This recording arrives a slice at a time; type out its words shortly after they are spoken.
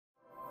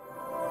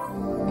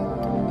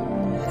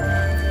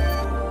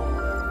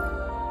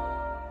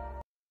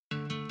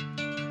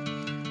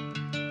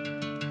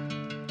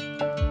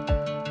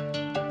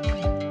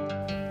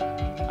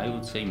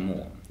say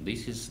more.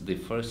 This is the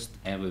first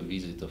ever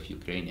visit of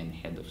Ukrainian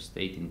head of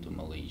state into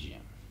Malaysia.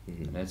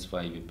 That's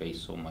why we pay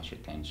so much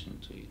attention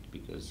to it,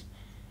 because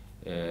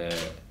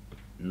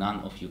none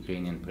of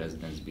Ukrainian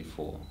presidents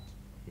before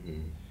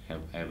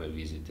have ever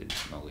visited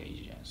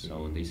Malaysia.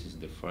 So this is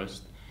the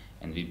first,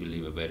 and we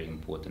believe a very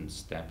important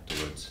step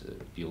towards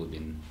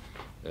building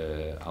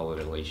our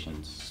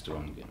relations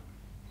stronger.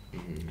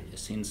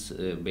 Since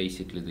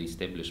basically the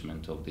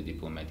establishment of the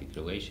diplomatic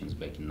relations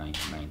back in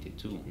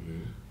 1992,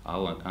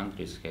 our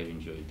countries have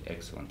enjoyed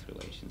excellent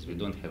relations. We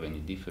don't have any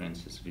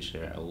differences. We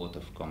share a lot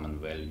of common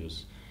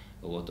values,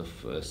 a lot of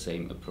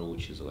same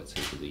approaches, let's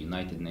say, to the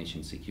United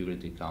Nations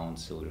Security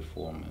Council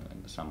reform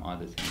and some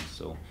other things.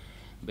 So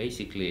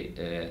basically,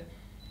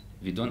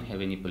 we don't have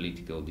any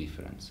political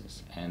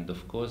differences. And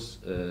of course,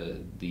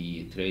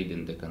 the trade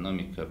and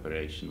economic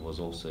cooperation was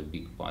also a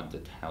big part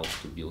that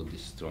helped to build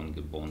this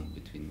stronger bond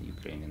between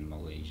Ukraine and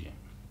Malaysia.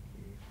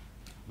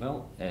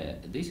 Well,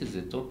 this is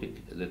a topic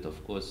that,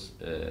 of course,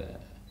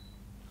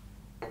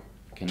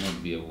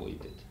 cannot be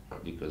avoided,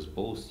 because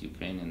both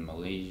Ukraine and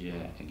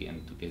Malaysia,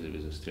 again, together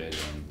with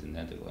Australia and the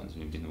Netherlands,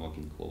 we've been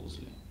working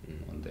closely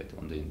on that,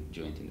 on the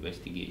joint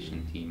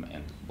investigation team,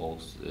 and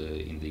both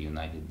in the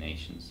United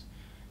Nations,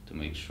 to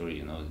make sure,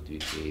 that we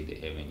create the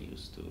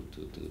avenues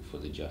for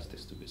the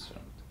justice to be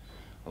served.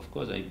 Of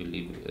course, I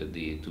believe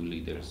the two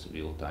leaders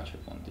will touch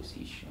upon this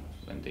issue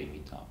when they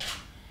meet up.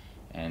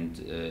 And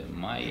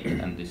my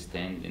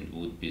understanding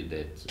would be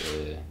that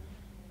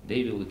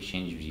they will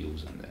exchange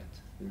views on that.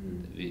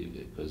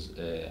 Because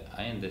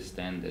I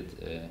understand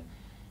that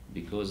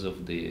because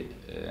of the,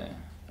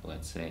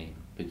 let's say,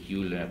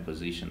 peculiar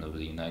position of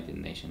the United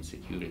Nations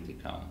Security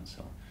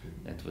Council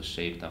that was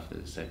shaped after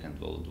the Second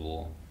World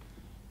War,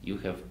 you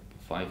have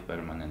 5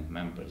 permanent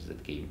members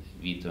that can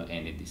veto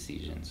any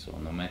decision. So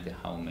no matter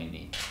how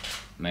many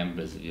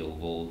members will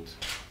vote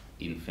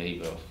in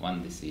favor of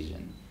one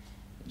decision,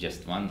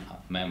 just one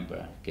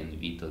member can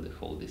veto the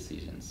whole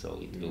decision. So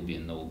it will be a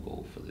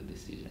no-go for the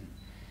decision.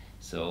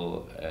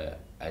 So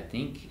I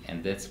think,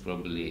 and that's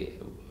probably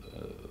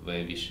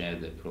where we share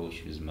the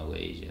approach with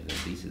Malaysia, that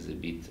this is a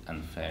bit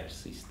unfair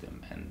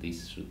system and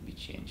this should be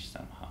changed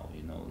somehow.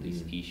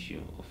 This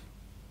issue of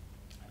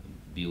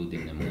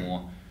building a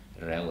more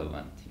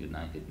relevant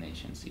United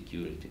Nations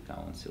Security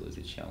Council is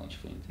a challenge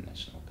for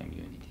international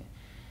community,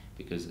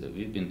 because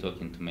we've been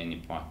talking to many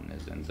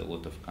partners and a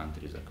lot of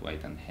countries are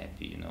quite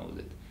unhappy,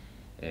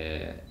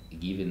 that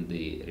given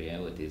the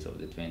realities of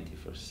the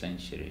 21st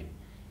century,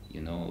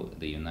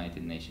 the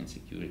United Nations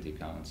Security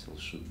Council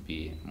should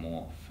be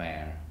more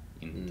fair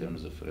in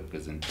terms of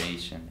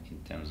representation, in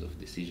terms of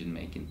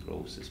decision-making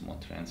process, more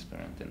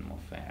transparent and more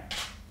fair.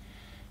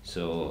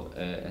 So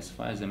as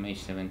far as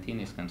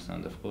MH17 is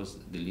concerned, of course,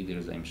 the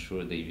leaders, I'm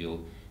sure they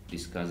will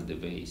discuss the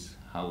ways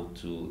how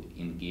to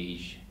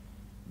engage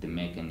the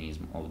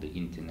mechanism of the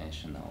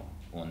international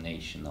or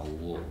national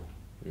law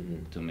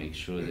to make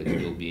sure that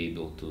we'll be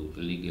able to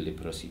legally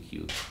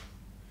prosecute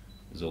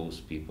those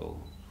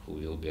people who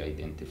will be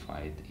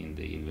identified in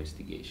the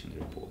investigation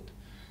report.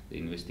 The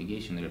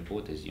investigation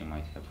report, as you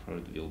might have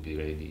heard, will be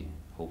ready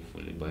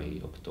hopefully by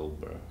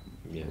October,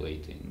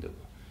 later in the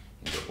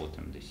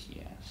autumn this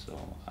year. So,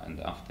 and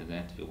after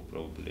that we'll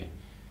probably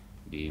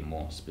be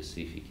more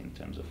specific in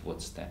terms of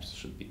what steps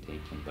should be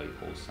taken by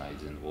all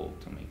sides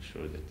involved to make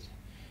sure that,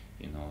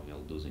 we'll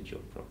do the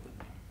job properly.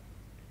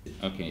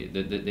 Okay,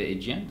 the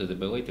agenda, the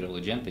bilateral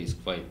agenda is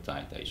quite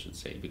tight, I should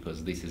say,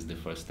 because this is the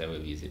first ever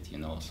visit,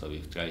 so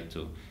we've tried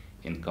to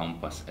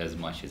encompass as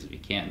much as we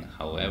can.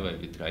 However,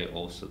 we try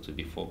also to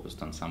be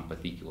focused on some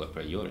particular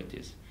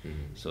priorities,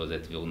 so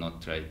that we'll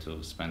not try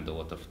to spend a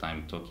lot of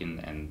time talking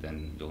and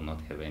then we'll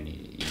not have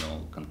any,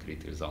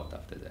 concrete result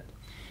after that.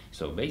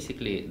 So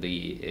basically,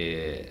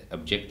 the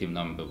objective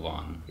number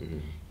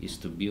 1 is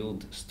to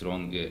build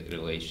stronger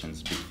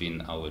relations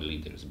between our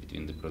leaders,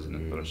 between the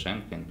President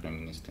Poroshenko and Prime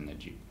Minister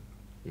Najib.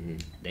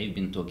 They've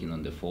been talking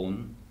on the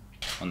phone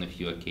on a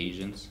few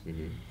occasions.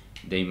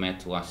 They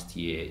met last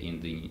year in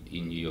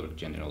New York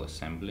General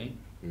Assembly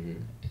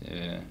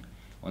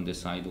on the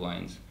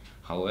sidelines.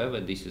 However,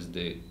 this is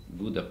the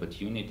good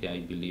opportunity, I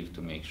believe,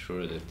 to make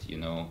sure that,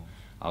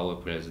 our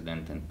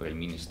President and Prime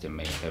Minister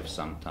may have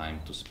some time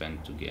to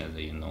spend together,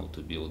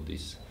 to build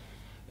this.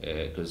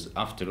 Because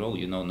after all,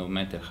 no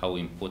matter how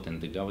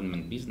important the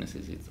government business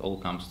is, it all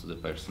comes to the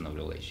personal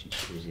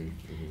relationships.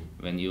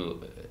 When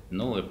you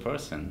know a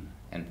person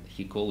and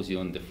he calls you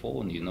on the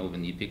phone,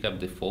 when you pick up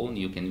the phone,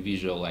 you can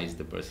visualize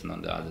the person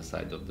on the other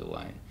side of the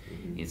line.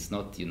 It's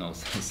not,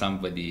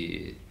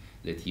 somebody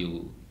that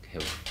you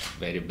have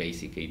very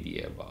basic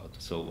idea about.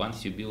 So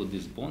once you build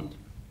this bond,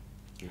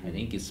 I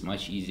think it's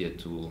much easier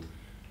to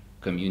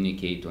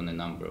communicate on a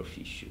number of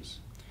issues.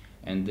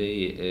 And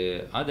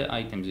the other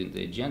items in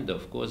the agenda,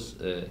 of course,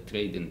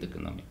 trade and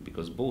economic,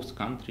 because both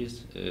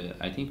countries,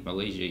 I think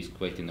Malaysia is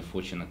quite in a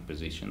fortunate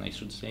position, I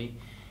should say,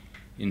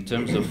 in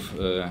terms of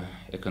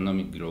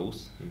economic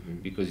growth,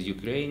 because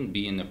Ukraine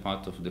being a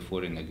part of the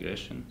foreign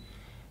aggression,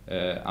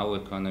 our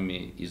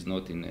economy is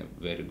not in a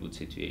very good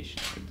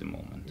situation at the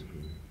moment.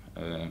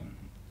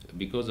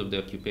 because of the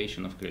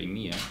occupation of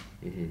Crimea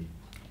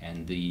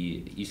and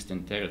the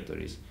Eastern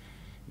territories,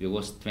 we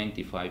lost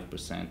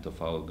 25%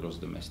 of our gross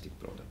domestic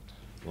product.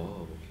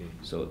 Wow, okay.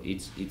 So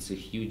it's a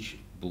huge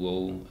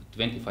blow,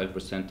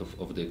 25%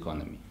 of the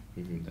economy.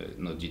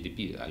 Not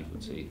GDP, I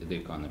would say, the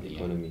economy.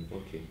 Economy,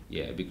 okay.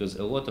 Yeah, because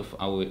a lot of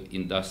our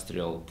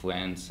industrial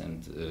plants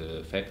and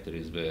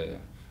factories were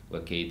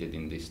located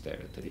in these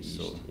territories.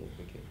 So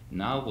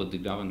now what the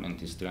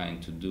government is trying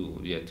to do,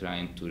 we are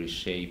trying to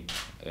reshape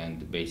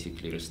and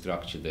basically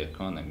restructure the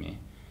economy,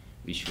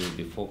 which will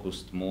be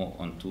focused more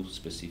on two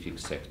specific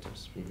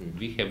sectors.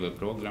 We have a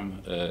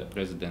program,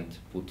 President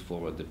put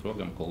forward the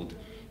program called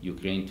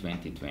Ukraine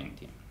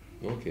 2020.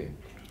 Okay.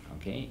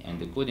 Okay,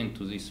 and according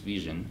to this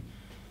vision,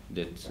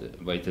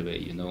 that by the way,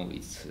 you know,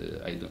 it's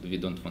we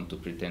don't want to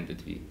pretend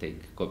that we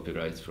take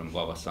copyrights from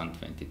Vawasan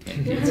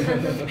 2020.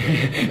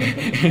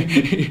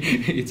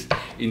 It's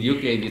in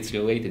Ukraine. It's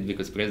related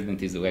because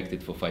president is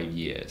elected for 5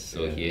 years,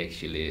 so he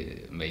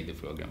actually made the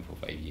program for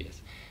 5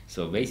 years.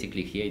 So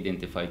basically, he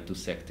identified two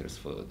sectors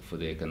for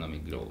the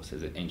economic growth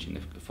as an engine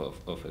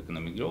of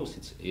economic growth.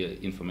 It's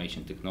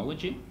information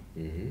technology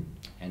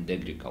and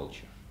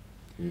agriculture.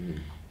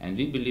 And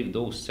we believe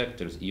those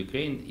sectors.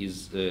 Ukraine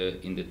is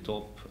in the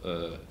top.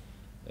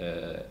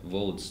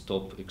 World's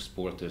top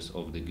exporters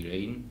of the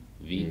grain,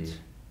 wheat,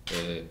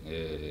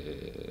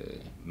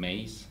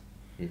 maize,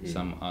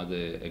 some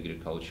other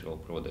agricultural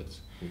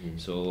products.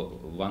 So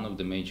one of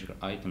the major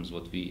items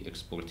what we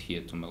export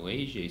here to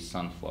Malaysia is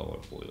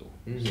sunflower oil.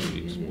 So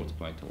we export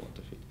quite a lot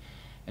of it.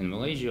 And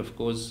Malaysia, of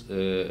course,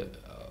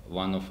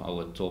 one of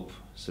our top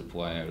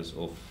suppliers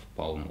of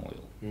palm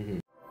oil.